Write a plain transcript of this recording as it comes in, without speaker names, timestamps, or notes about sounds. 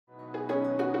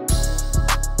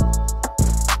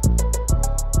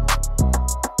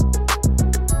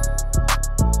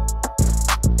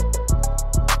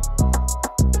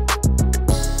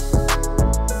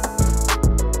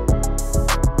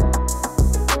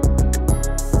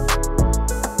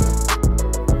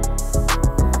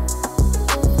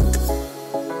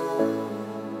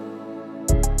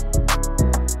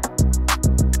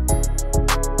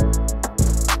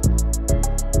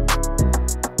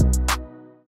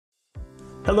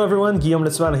Hello everyone, Guillaume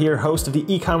Lesueur here, host of the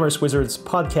E-Commerce Wizards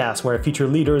podcast, where I feature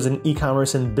leaders in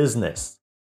e-commerce and business.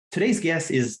 Today's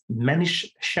guest is Manish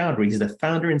Chowdhary. He's the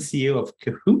founder and CEO of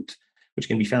Cahoot, which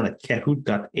can be found at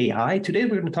cahoot.ai. Today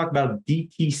we're going to talk about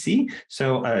DTC,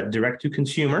 so direct to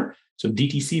consumer. So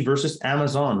DTC versus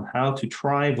Amazon, how to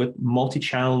thrive with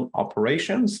multi-channel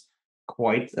operations.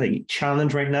 Quite a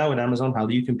challenge right now with Amazon. How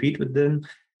do you compete with them?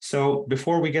 So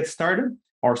before we get started,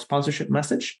 our sponsorship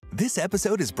message. This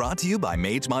episode is brought to you by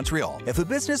MageMontreal. If a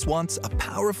business wants a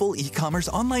powerful e-commerce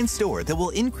online store that will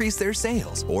increase their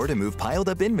sales, or to move piled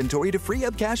up inventory to free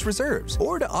up cash reserves,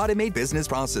 or to automate business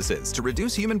processes to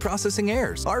reduce human processing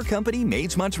errors, our company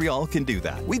MageMontreal can do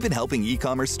that. We've been helping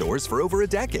e-commerce stores for over a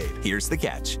decade. Here's the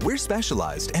catch. We're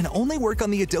specialized and only work on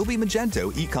the Adobe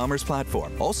Magento e-commerce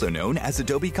platform, also known as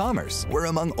Adobe Commerce. We're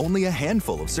among only a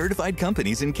handful of certified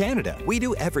companies in Canada. We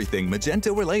do everything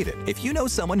Magento related. If you know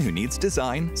someone who needs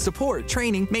design, support,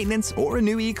 training, maintenance, or a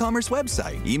new e-commerce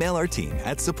website, email our team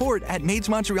at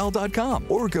support@magemontreal.com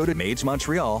or go to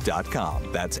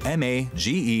magemontreal.com. That's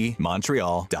MAGE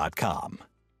Montreal.com.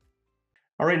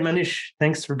 All right, Manish,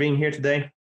 thanks for being here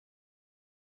today.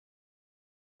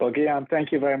 Well, Guillaume,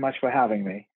 thank you very much for having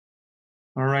me.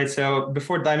 All right, so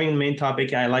before diving in the main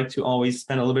topic, I like to always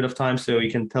spend a little bit of time so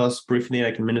you can tell us briefly,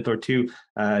 like a minute or two,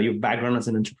 your background as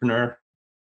an entrepreneur.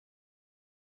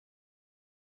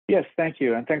 Yes, thank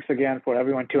you. And thanks again for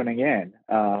everyone tuning in.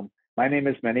 My name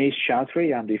is Manish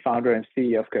Chowdhary. I'm the founder and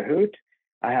CEO of Cahoot.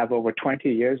 I have over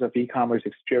 20 years of e-commerce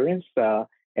experience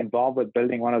involved with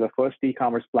building one of the first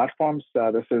e-commerce platforms.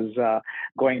 This is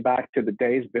going back to the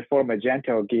days before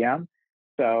Magento, Guillaume.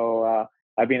 So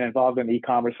I've been involved in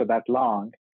e-commerce for that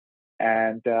long.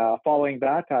 And following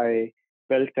that, I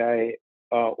built a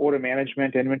order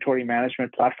management, inventory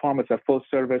management platform. It's a full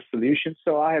service solution.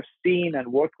 So I have seen and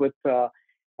worked with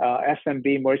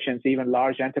SMB merchants, even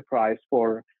large enterprise,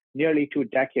 for nearly 2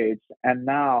 decades. And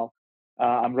now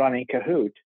I'm running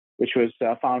Cahoot, which was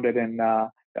founded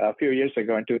a few years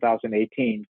ago in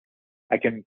 2018. I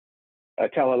can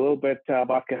tell a little bit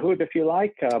about Cahoot if you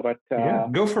like. Yeah,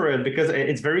 go for it, because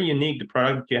it's very unique, the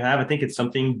product you have. I think it's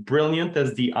something brilliant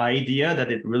as the idea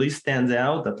that it really stands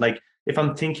out. That, like, if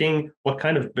I'm thinking, what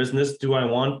kind of business do I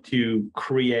want to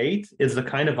create, is the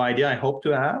kind of idea I hope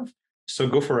to have. So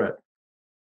go for it.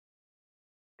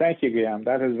 Thank you, Guillaume.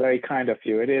 That is very kind of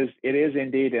you. It is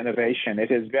indeed innovation. It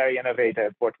is very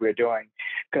innovative what we're doing.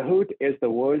 Cahoot is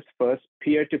the world's first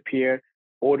peer-to-peer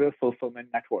order fulfillment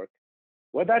network.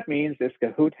 What that means is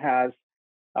Cahoot has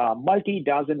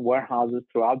multi-dozen warehouses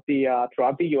throughout the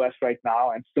U.S. right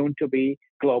now, and soon to be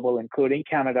global, including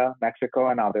Canada, Mexico,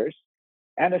 and others.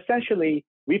 And essentially,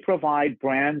 we provide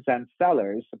brands and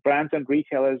sellers, brands and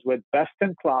retailers, with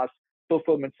best-in-class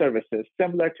fulfillment services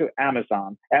similar to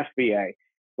Amazon, FBA.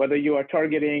 Whether you are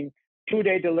targeting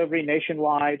 2-day delivery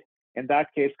nationwide, in that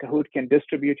case, Cahoot can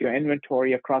distribute your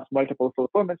inventory across multiple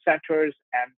fulfillment centers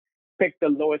and pick the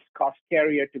lowest cost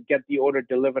carrier to get the order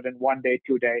delivered in 1 day,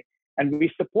 2 day. And we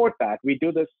support that. We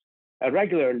do this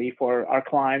regularly for our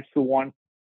clients who want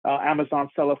Amazon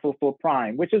Seller Fulfill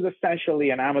Prime, which is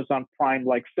essentially an Amazon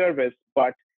Prime-like service,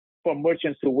 but for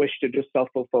merchants who wish to do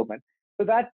self-fulfillment. So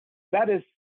that is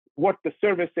what the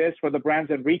service is for the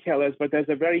brands and retailers, but there's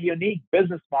a very unique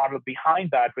business model behind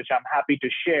that, which I'm happy to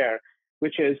share,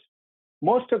 which is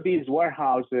most of these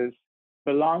warehouses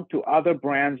belong to other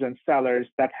brands and sellers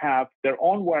that have their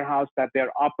own warehouse that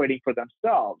they're operating for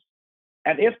themselves.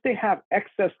 And if they have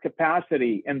excess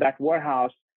capacity in that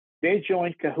warehouse, they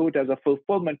join Cahoot as a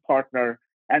fulfillment partner,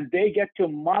 and they get to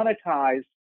monetize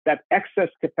that excess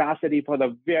capacity for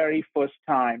the very first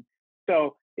time.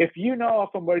 So if you know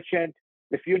of a merchant,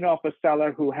 if you know of a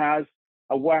seller who has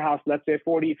a warehouse, let's say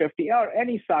 40, 50, or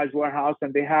any size warehouse,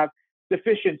 and they have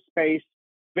sufficient space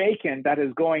vacant that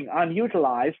is going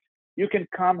unutilized, you can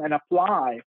come and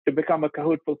apply to become a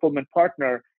Cahoot fulfillment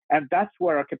partner. And that's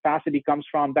where our capacity comes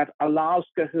from, that allows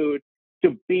Cahoot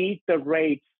to beat the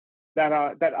rates that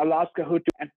allows Cahoot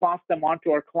to and pass them on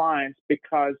to our clients,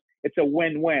 because it's a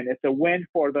win-win. It's a win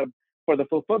for the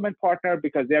fulfillment partner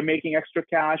because they're making extra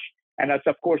cash. And that's,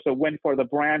 of course, a win for the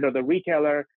brand or the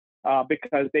retailer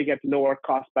because they get lower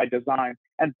cost by design.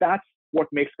 And that's what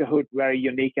makes Cahoot very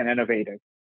unique and innovative.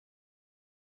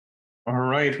 All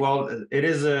right. Well, it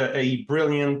is a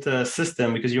brilliant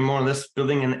system, because you're more or less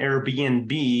building an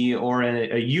Airbnb or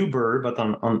a Uber, but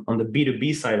on the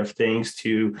B2B side of things,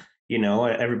 to,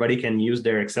 everybody can use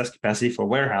their excess capacity for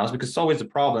warehouse, because it's always a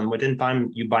problem. Within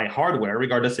time you buy hardware,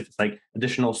 regardless if it's like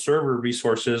additional server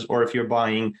resources or if you're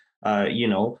buying,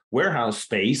 warehouse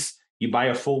space, you buy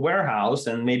a full warehouse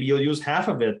and maybe you'll use half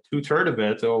of it, 2/3 of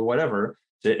it or whatever.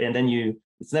 And then you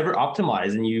it's never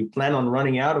optimized, and you plan on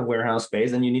running out of warehouse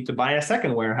space and you need to buy a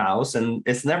second warehouse, and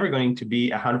it's never going to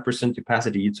be 100%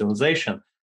 capacity utilization.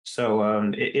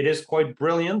 So it is quite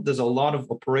brilliant. There's a lot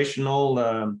of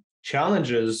operational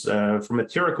challenges from a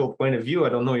theoretical point of view. I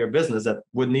don't know your business that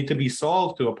would need to be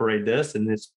solved to operate this, and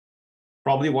it's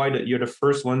probably why you're the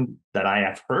first one that I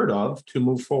have heard of to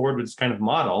move forward with this kind of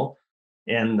model.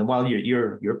 And while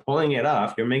you're pulling it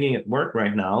off, you're making it work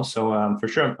right now. So for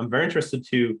sure, I'm very interested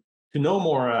to know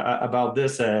more about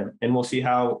this, and we'll see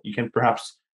how you can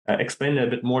perhaps explain it a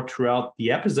bit more throughout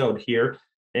the episode here.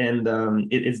 And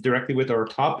it's directly with our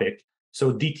topic.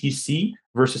 So DTC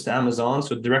versus Amazon,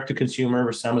 so direct to consumer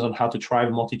versus Amazon, how to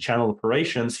drive multi-channel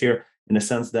operations here, in the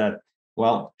sense that,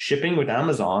 well, shipping with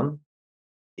Amazon,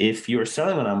 if you're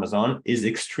selling on Amazon, is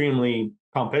extremely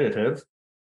competitive.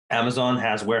 Amazon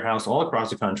has warehouse all across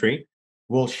the country,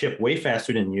 will ship way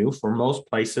faster than you. For most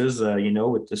places,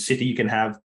 with the city, you can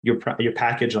have your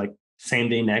package like same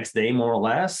day, next day, more or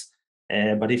less.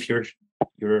 But if you're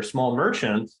a small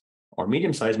merchant or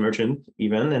medium-sized merchant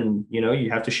even, and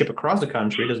you have to ship across the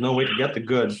country, there's no way to get the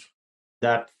goods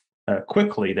that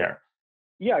quickly there.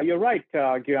 Yeah, you're right,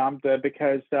 Guillaume,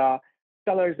 because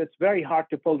sellers, it's very hard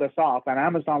to pull this off. And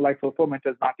Amazon-like fulfillment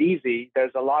is not easy.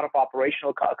 There's a lot of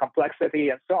operational complexity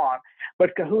and so on.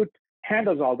 But Cahoot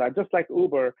handles all that, just like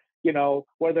Uber,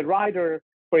 where the rider,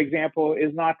 for example,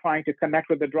 is not trying to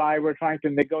connect with the driver, trying to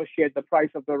negotiate the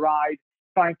price of the ride,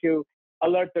 trying to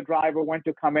alert the driver when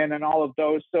to come in and all of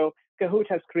those. So Cahoot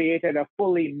has created a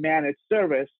fully managed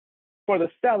service. For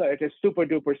the seller, it is super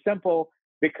duper simple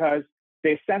because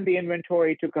they send the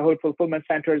inventory to Cahoot fulfillment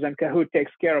centers, and Cahoot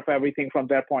takes care of everything from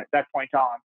that point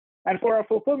on. And for our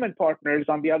fulfillment partners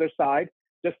on the other side,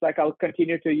 just like I'll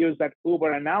continue to use that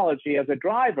Uber analogy as a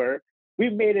driver,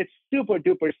 we've made it super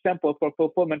duper simple for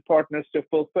fulfillment partners to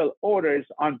fulfill orders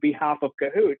on behalf of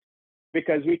Cahoot,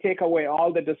 because we take away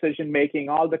all the decision making,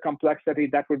 all the complexity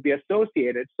that would be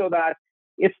associated, so that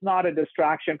it's not a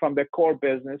distraction from the core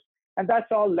business. And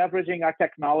that's all leveraging our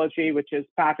technology, which is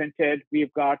patented.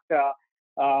 We've got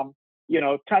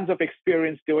tons of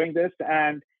experience doing this,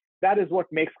 and that is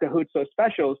what makes Cahoot so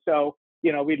special. So,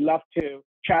 we'd love to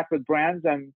chat with brands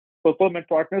and fulfillment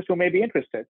partners who may be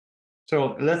interested.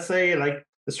 So let's say,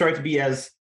 let's try to be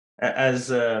as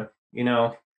clear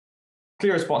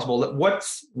as possible.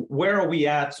 Where are we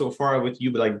at so far with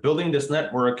you, building this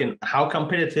network, and how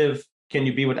competitive can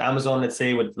you be with Amazon, let's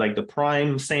say, with the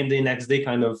Prime same day, next day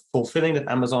kind of fulfilling that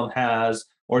Amazon has,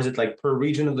 or is it per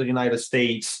region of the United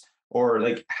States, or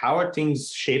how are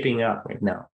things shaping up right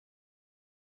now?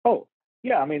 Oh,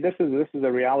 yeah. I mean, this is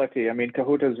a reality. I mean,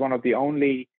 Cahoot is one of the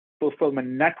only fulfillment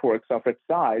networks of its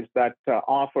size that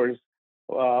offers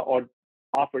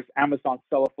Amazon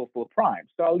Seller Fulfill Prime.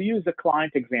 So I'll use a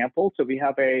client example. So we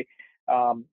have a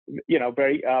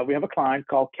we have a client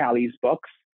called Callie's Books.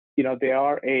 They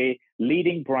are a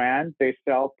leading brand. They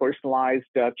sell personalized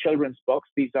children's books.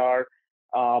 These are,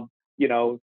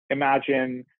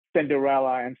 imagine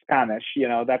Cinderella in Spanish,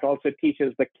 that also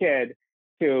teaches the kid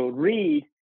to read,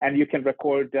 and you can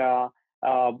record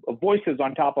voices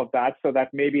on top of that, so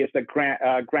that maybe it's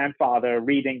a grandfather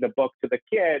reading the book to the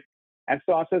kid, and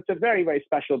so on. So it's a very, very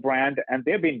special brand, and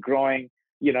they've been growing,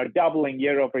 doubling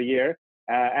year over year.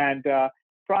 And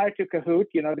prior to Cahoot,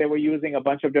 they were using a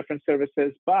bunch of different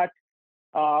services, but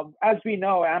as we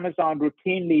know, Amazon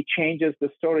routinely changes the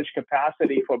storage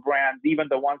capacity for brands, even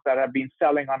the ones that have been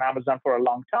selling on Amazon for a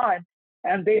long time,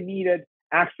 and they needed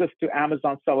access to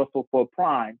Amazon Seller Fulfill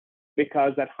Prime,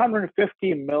 because that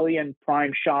 150 million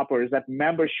Prime shoppers, that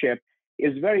membership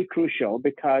is very crucial,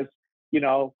 because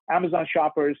Amazon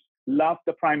shoppers love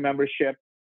the Prime membership.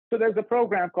 So there's a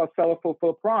program called Seller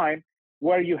Fulfill Prime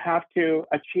where you have to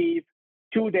achieve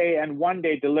 2-day and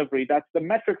 1-day delivery. The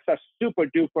metrics are super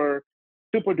duper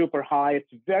high.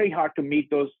 It's very hard to meet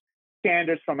those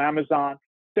standards from Amazon.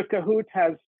 So Cahoot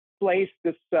has placed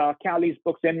this Callie's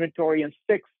Books inventory in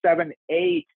 6, 7,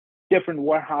 8 different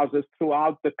warehouses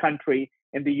throughout the country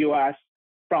in the U.S.,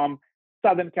 from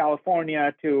Southern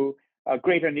California to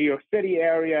greater New York City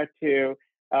area to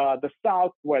the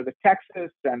South, where the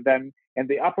Texas, and then in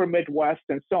the upper Midwest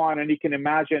and so on. And you can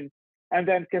imagine. And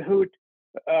then Cahoot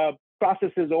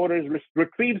processes orders,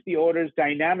 retrieves the orders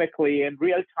dynamically in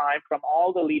real time from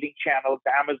all the leading channels,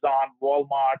 Amazon,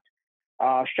 Walmart,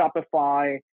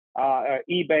 Shopify,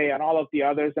 eBay, and all of the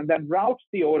others, and then routes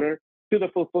the order to the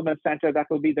fulfillment center that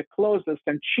will be the closest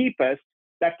and cheapest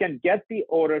that can get the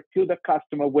order to the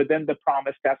customer within the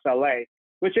promised SLA,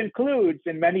 which includes,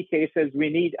 in many cases, we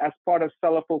need, as part of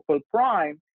Seller Fulfill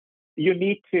Prime, you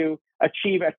need to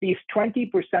achieve at least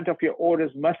 20% of your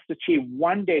orders must achieve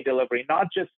 1-day delivery, not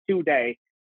just 2-day.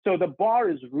 So the bar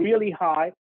is really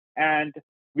high, and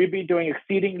we've been doing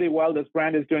exceedingly well. This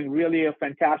brand is doing really a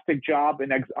fantastic job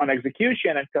on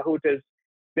execution, and Cahoot is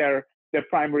their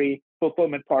primary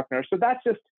fulfillment partner. So that's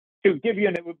just to give you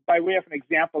by way of an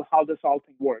example how this whole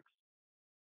thing works.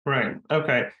 Right.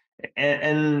 Okay.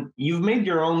 And you've made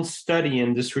your own study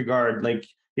in this regard. Like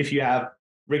if you have,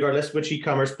 regardless which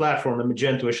e-commerce platform, a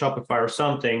Magento, a Shopify or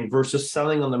something, versus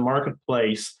selling on the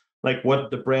marketplace, like what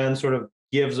the brand sort of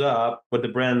gives up, what the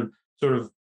brand sort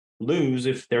of lose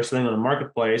if they're selling on the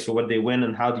marketplace, or what they win,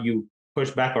 and how do you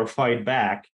push back or fight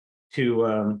back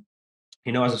to,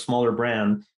 as a smaller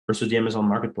brand versus the Amazon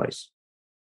marketplace?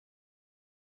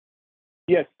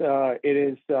 Yes, it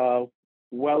is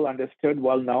well understood,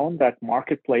 well known that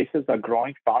marketplaces are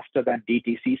growing faster than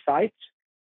DTC sites.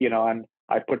 And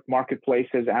I put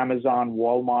marketplaces, Amazon,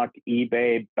 Walmart,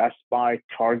 eBay, Best Buy,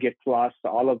 Target Plus,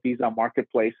 all of these are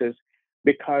marketplaces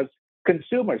because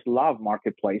consumers love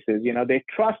marketplaces. They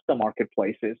trust the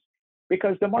marketplaces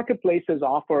because the marketplaces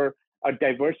offer a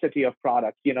diversity of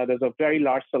products. There's a very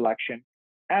large selection.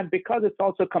 And because it's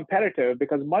also competitive,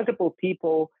 because multiple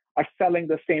people are selling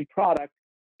the same product,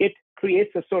 it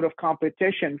creates a sort of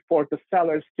competition for the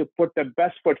sellers to put their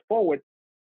best foot forward,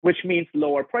 which means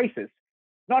lower prices.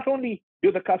 Not only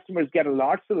do the customers get a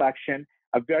large selection,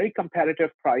 a very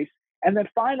competitive price, and then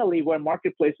finally, where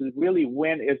marketplaces really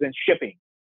win is in shipping,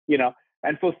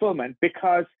 and fulfillment,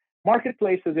 because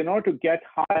marketplaces, in order to get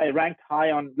ranked high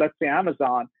on, let's say,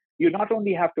 Amazon, you not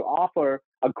only have to offer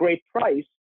a great price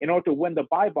in order to win the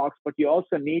buy box, but you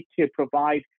also need to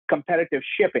provide competitive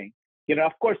shipping.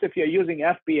 Of course, if you're using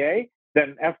FBA,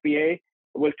 then FBA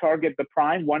will target the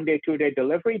prime 1 day, 2 day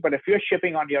delivery. But if you're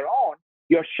shipping on your own,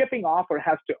 your shipping offer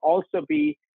has to also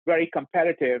be very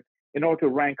competitive in order to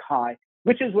rank high,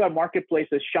 which is where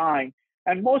marketplaces shine.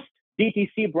 And most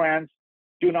DTC brands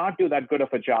do not do that good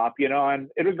of a job, and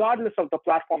regardless of the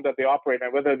platform that they operate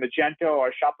on, whether Magento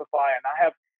or Shopify.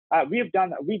 And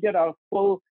we did a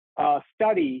full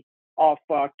study of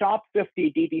top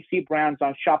 50 DTC brands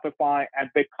on Shopify and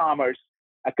BigCommerce,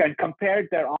 and compared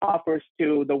their offers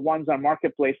to the ones on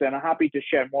Marketplace. And I'm happy to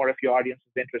share more if your audience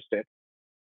is interested.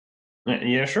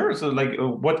 Yeah, sure. So like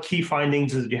what key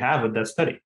findings did you have with that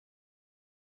study?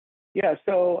 Yeah,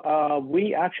 so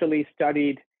we actually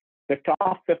studied the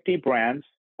top 50 brands,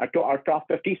 our top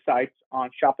 50 sites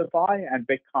on Shopify and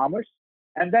BigCommerce,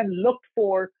 and then looked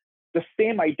for the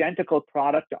same identical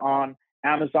product on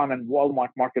Amazon and Walmart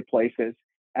marketplaces.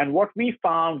 And what we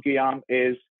found, Guillaume,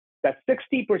 is that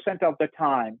 60% of the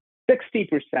time, the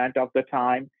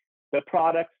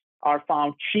products are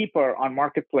found cheaper on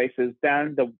marketplaces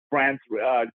than the brand's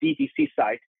DTC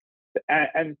site.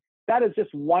 And that is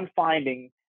just one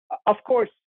finding. Of course,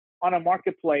 on a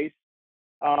marketplace,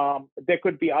 there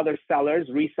could be other sellers,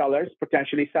 resellers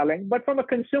potentially selling. But from a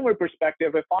consumer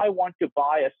perspective, if I want to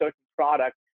buy a certain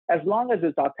product, as long as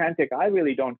it's authentic, I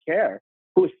really don't care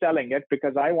who's selling it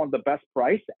because I want the best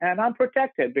price and I'm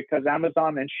protected because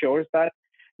Amazon ensures that,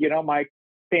 my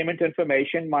payment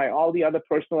information, all the other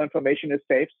personal information is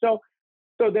safe. So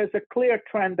there's a clear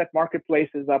trend that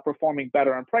marketplaces are performing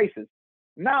better on prices.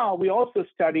 Now, we also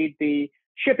studied the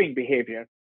shipping behavior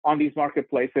on these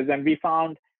marketplaces, and we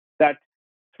found that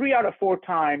 3 out of 4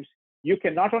 times you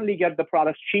can not only get the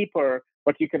products cheaper,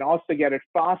 but you can also get it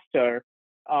faster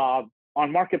on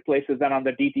marketplaces than on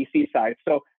the DTC side.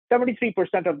 So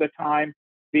 73% of the time,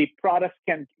 the products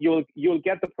you'll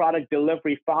get the product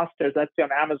delivery faster, let's say on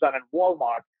Amazon and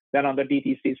Walmart, than on the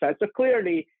DTC side. So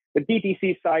clearly, the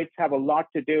DTC sites have a lot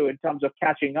to do in terms of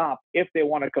catching up if they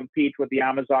want to compete with the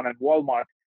Amazon and Walmarts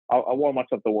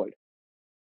of the world.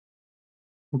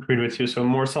 Agreed with you. So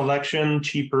more selection,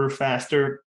 cheaper,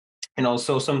 faster, and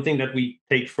also something that we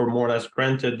take for more or less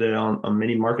granted on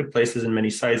many marketplaces and many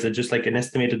sites, that just like an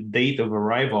estimated date of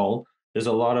arrival. There's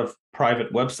a lot of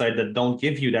private websites that don't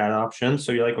give you that option.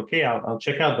 So you're like, okay, I'll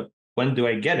check out, but when do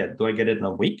I get it? Do I get it in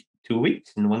a week, 2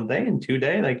 weeks, in 1 day, in 2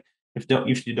 days? Like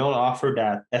if you don't offer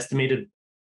that estimated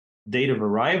date of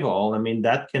arrival, I mean,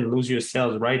 that can lose your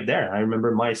sales right there. I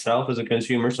remember myself as a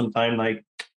consumer sometime like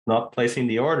not placing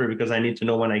the order because I need to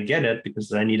know when I get it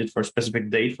because I need it for a specific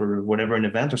date for whatever, an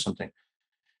event or something.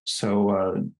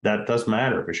 So that does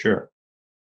matter for sure.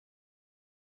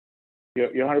 You're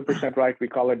 100% right. We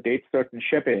call it date certain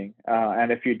shipping.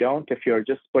 And if you're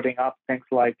just putting up things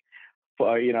like,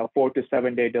 4 to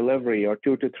 7 day delivery or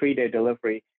 2 to 3 day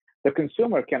delivery, the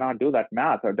consumer cannot do that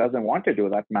math or doesn't want to do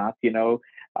that math.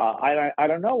 I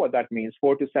don't know what that means.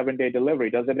 4 to 7 day delivery.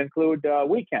 Does it include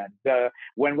weekends?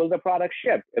 When will the product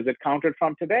ship? Is it counted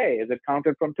from today? Is it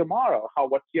counted from tomorrow?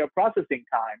 What's your processing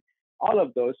time? All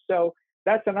of those. So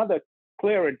that's another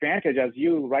clear advantage, as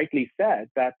you rightly said,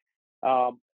 that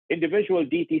individual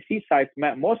DTC sites,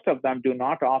 most of them do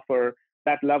not offer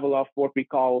that level of what we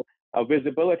call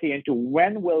visibility into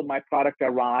when will my product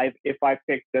arrive if I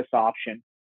pick this option.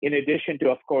 In addition to,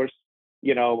 of course,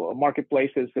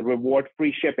 marketplaces reward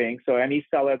free shipping. So any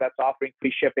seller that's offering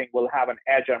free shipping will have an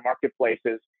edge on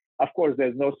marketplaces. Of course,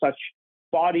 there's no such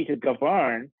body to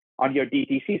govern on your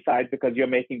DTC side because you're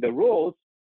making the rules.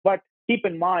 But keep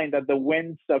in mind that the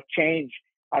winds of change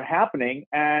are happening,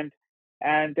 and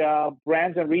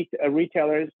brands and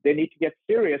retailers, they need to get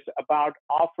serious about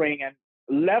offering and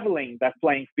leveling that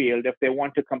playing field if they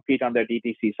want to compete on their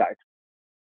DTC side.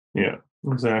 Yeah,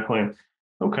 exactly.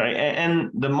 Okay. And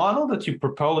the model that you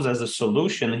propose as a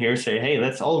solution here, say, hey,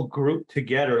 let's all group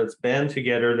together, let's band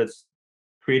together, let's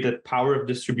create a power of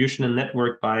distribution and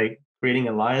network by creating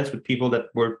alliance with people that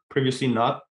were previously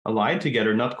not allied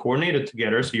together, not coordinated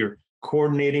together. So you're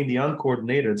coordinating the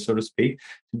uncoordinated, so to speak,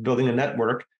 building a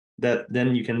network that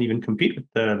then you can even compete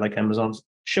with like Amazon's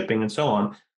shipping and so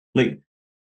on. Like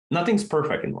nothing's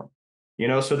perfect anymore,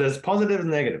 so there's positive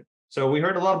and negative. So we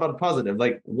heard a lot about positive.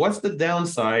 Like, what's the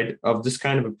downside of this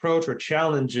kind of approach, or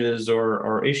challenges,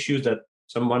 or issues that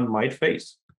someone might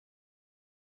face?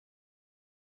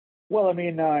 Well, I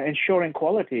mean, ensuring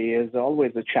quality is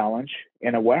always a challenge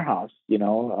in a warehouse.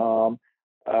 Even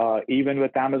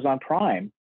with Amazon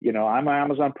Prime. I'm an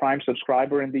Amazon Prime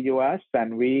subscriber in the U.S.,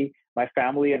 and my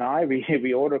family and I,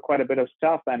 we order quite a bit of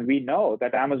stuff, and we know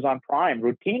that Amazon Prime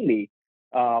routinely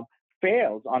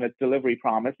fails on its delivery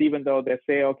promise, even though they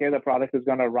say, okay, the product is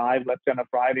going to arrive, let's say on a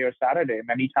Friday or Saturday.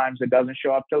 Many times it doesn't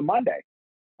show up till Monday,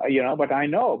 but I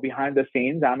know behind the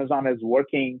scenes, Amazon is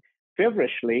working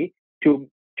feverishly to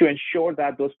ensure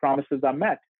that those promises are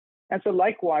met. And so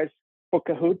likewise, for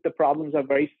Cahoot, the problems are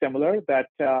very similar, that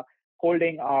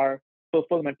holding our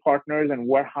fulfillment partners and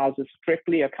warehouses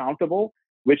strictly accountable,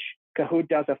 which Cahoot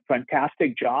does a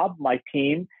fantastic job. My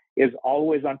team is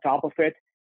always on top of it,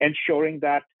 ensuring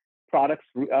that products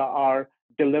are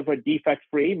delivered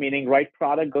defect-free, meaning right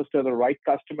product goes to the right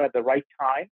customer at the right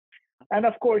time. And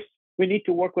of course, we need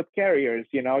to work with carriers,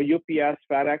 UPS,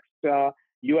 FedEx,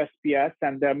 USPS,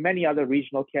 and there are many other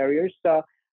regional carriers.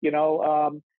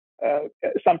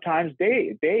 Sometimes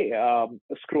they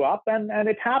screw up, and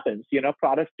it happens.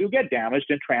 Products do get damaged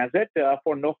in transit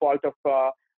for no fault of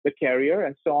the carrier,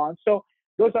 and so on. So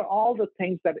those are all the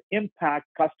things that impact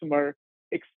customer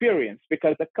experience,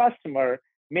 because the customer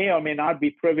may or may not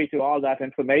be privy to all that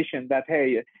information that,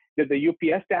 hey, did the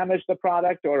UPS damage the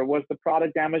product, or was the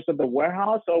product damaged at the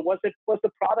warehouse, or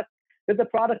did the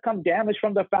product come damaged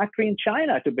from the factory in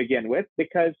China to begin with?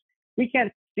 Because we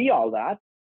can't see all that.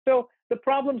 So the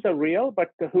problems are real,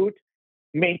 but Cahoot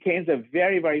maintains a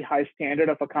very, very high standard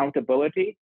of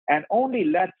accountability and only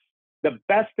lets the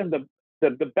best in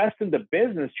the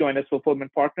business join as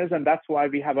fulfillment partners. And that's why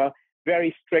we have a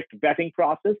very strict vetting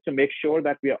process to make sure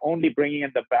that we are only bringing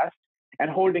in the best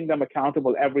and holding them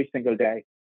accountable every single day.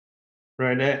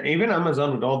 Right. Even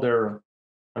Amazon, with all their,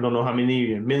 I don't know how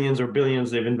many millions or billions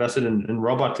they've invested in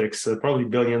robotics, probably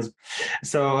billions.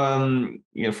 So,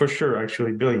 for sure,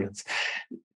 actually billions.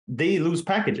 They lose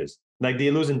packages, like they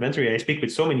lose inventory. I speak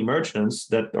with so many merchants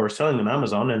that are selling on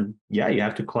Amazon, and yeah, you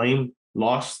have to claim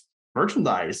lost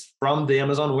merchandise from the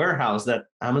Amazon warehouse that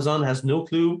Amazon has no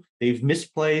clue. They've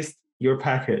misplaced your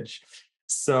package.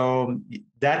 So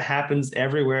that happens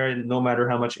everywhere, no matter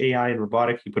how much AI and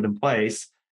robotic you put in place.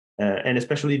 And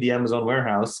especially the Amazon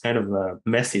warehouse, kind of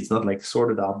messy. It's not like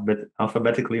sorted out, but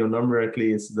alphabetically or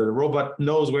numerically, it's the robot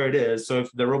knows where it is. So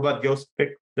if the robot goes to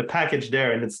pick the package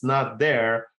there and it's not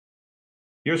there,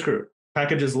 you're screwed.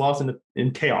 Package is lost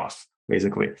in chaos,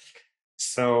 basically.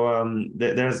 So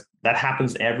that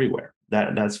happens everywhere.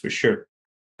 That's for sure.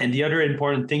 And the other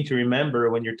important thing to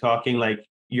remember when you're talking like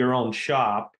your own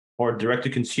shop or direct to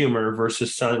consumer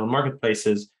versus selling on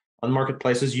marketplaces,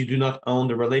 you do not own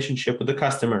the relationship with the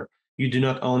customer. You do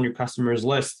not own your customer's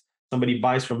list. Somebody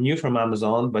buys from you from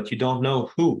Amazon, but you don't know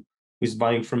who's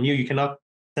buying from you. You cannot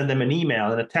send them an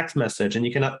email and a text message, and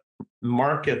you cannot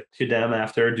market to them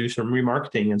after, do some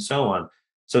remarketing and so on.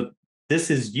 So this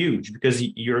is huge because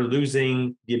you're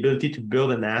losing the ability to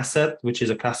build an asset, which is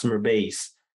a customer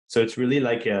base. So it's really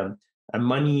like a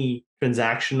money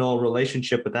transactional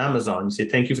relationship with Amazon. You say,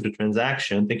 thank you for the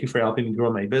transaction. Thank you for helping me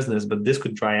grow my business, but this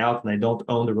could dry out and I don't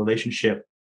own the relationship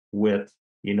with,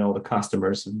 the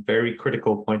customers. Very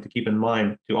critical point to keep in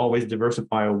mind, to always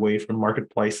diversify away from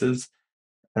marketplaces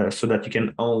so that you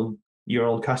can own your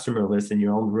own customer list and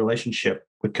your own relationship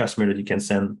with customer that you can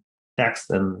send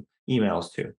text and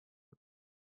emails to.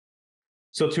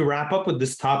 So to wrap up with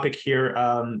this topic here,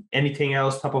 anything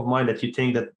else top of mind that you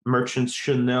think that merchants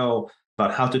should know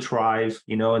about how to thrive,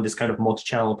 in this kind of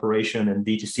multi-channel operation and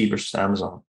D2C versus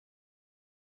Amazon.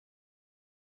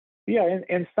 Yeah,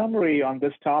 in summary on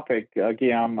this topic,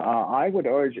 Guillaume, I would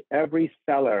urge every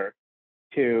seller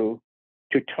to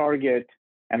target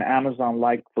an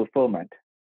Amazon-like fulfillment.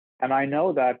 And I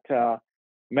know that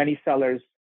many sellers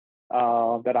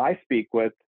that I speak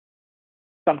with,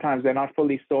 sometimes they're not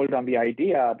fully sold on the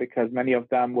idea because many of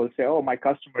them will say, oh, my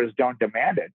customers don't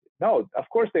demand it. No, of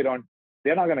course they don't.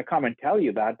 They're not going to come and tell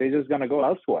you that. They're just going to go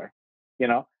elsewhere.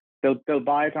 They'll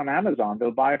buy it on Amazon.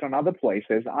 They'll buy it on other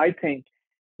places. I think,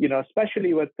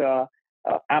 especially with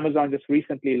Amazon just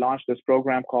recently launched this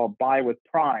program called Buy with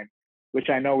Prime,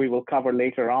 which I know we will cover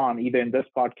later on, either in this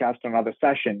podcast or another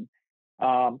session.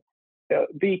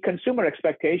 The consumer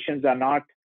expectations are not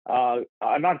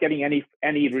getting any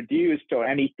reduced or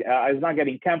is not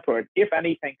getting tempered. If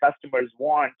anything, customers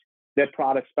want their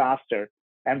products faster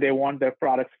and they want their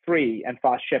products free and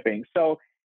fast shipping. So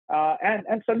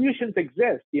and solutions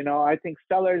exist. I think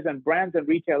sellers and brands and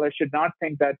retailers should not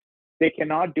think that they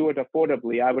cannot do it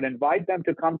affordably. I would invite them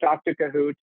to come talk to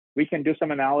Cahoot. We can do some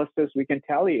analysis. We can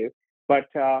tell you. But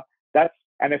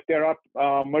and if there are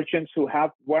merchants who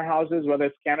have warehouses, whether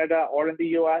it's Canada or in the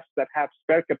US, that have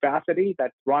spare capacity,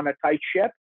 that run a tight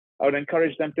ship, I would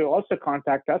encourage them to also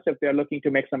contact us if they're looking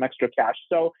to make some extra cash.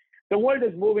 So the world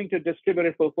is moving to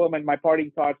distributed fulfillment. My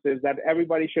parting thoughts is that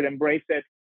everybody should embrace it,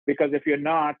 because if you're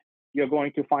not, you're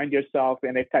going to find yourself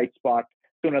in a tight spot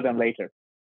sooner than later.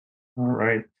 All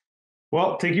right.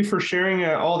 Well, thank you for sharing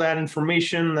all that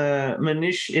information.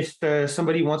 Manish, if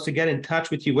somebody wants to get in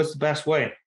touch with you, what's the best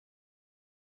way?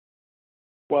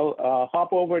 Well,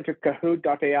 hop over to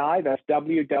Cahoot.ai. That's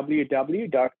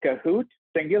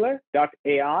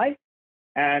www.cahoot.ai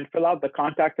and fill out the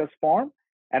contact us form.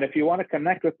 And if you want to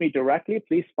connect with me directly,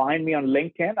 please find me on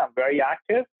LinkedIn. I'm very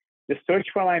active. Just search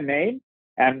for my name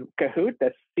and Cahoot.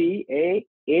 That's Cahoot.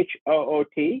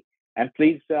 And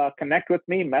please connect with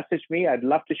me, message me. I'd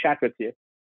love to chat with you.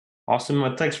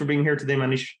 Awesome. Thanks for being here today,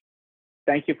 Manish.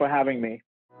 Thank you for having me.